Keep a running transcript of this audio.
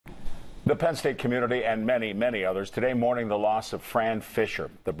The Penn State community and many, many others today mourning the loss of Fran Fisher.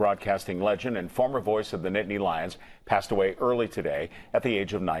 The broadcasting legend and former voice of the Nittany Lions passed away early today at the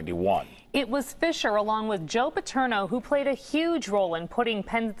age of 91. It was Fisher, along with Joe Paterno, who played a huge role in putting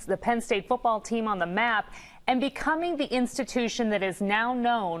the Penn State football team on the map and becoming the institution that is now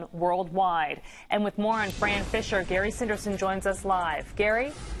known worldwide. And with more on Fran Fisher, Gary Sinderson joins us live.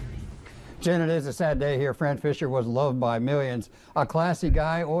 Gary? Jen, it is a sad day here. Fran Fisher was loved by millions. A classy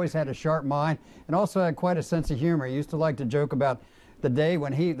guy, always had a sharp mind, and also had quite a sense of humor. He used to like to joke about the days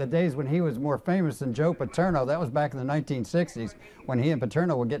when he was more famous than Joe Paterno. That was back in the 1960s when he and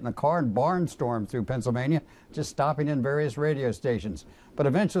Paterno would get in a car and barnstorm through Pennsylvania, just stopping in various radio stations. But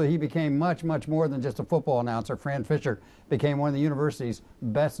eventually he became much, much more than just a football announcer. Fran Fisher became one of the university's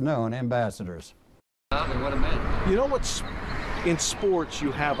best-known ambassadors. What a man. You know what's in sports,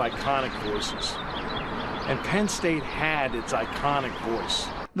 you have iconic voices, and Penn State had its iconic voice.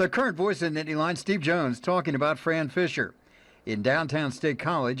 The current voice of Nittany Lion, Steve Jones, talking about Fran Fisher. In downtown State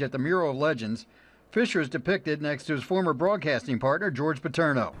College at the Mural of Legends, Fisher is depicted next to his former broadcasting partner, George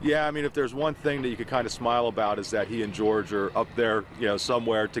Paterno. Yeah, I mean, if there's one thing that you could kind of smile about is that he and George are up there,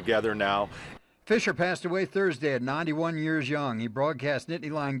 somewhere together now. Fisher passed away Thursday at 91 years young. He broadcast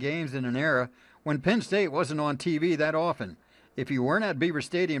Nittany Lion games in an era when Penn State wasn't on TV that often. If you weren't at Beaver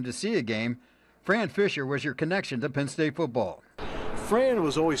Stadium to see a game, Fran Fisher was your connection to Penn State football. Fran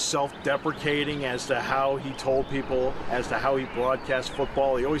was always self-deprecating as to how he told people, as to how he broadcast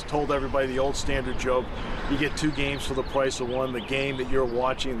football. He always told everybody the old standard joke, you get 2 games for the price of 1, the game that you're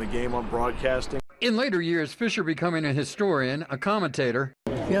watching, the game I'm broadcasting. In later years, Fisher becoming a historian, a commentator,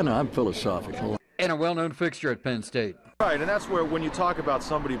 I'm philosophical. and a well-known fixture at Penn State. Right, and that's where when you talk about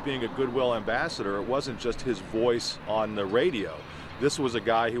somebody being a goodwill ambassador, it wasn't just his voice on the radio. This was a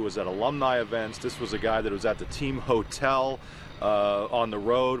guy who was at alumni events. This was a guy that was at the team hotel, on the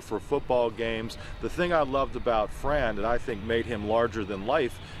road for football games. The thing I loved about Fran that I think made him larger than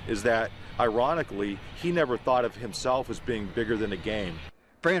life is that, ironically, he never thought of himself as being bigger than a game.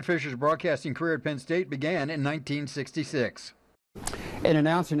 Fran Fisher's broadcasting career at Penn State began in 1966. In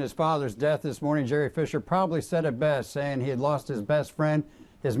announcing his father's death this morning, Jerry Fisher probably said it best, saying he had lost his best friend,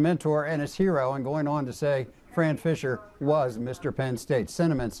 his mentor, and his hero, and going on to say Fran Fisher was Mr. Penn State.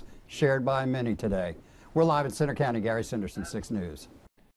 Sentiments shared by many today. We're live in Center County. Gary Sinderson, 6 News.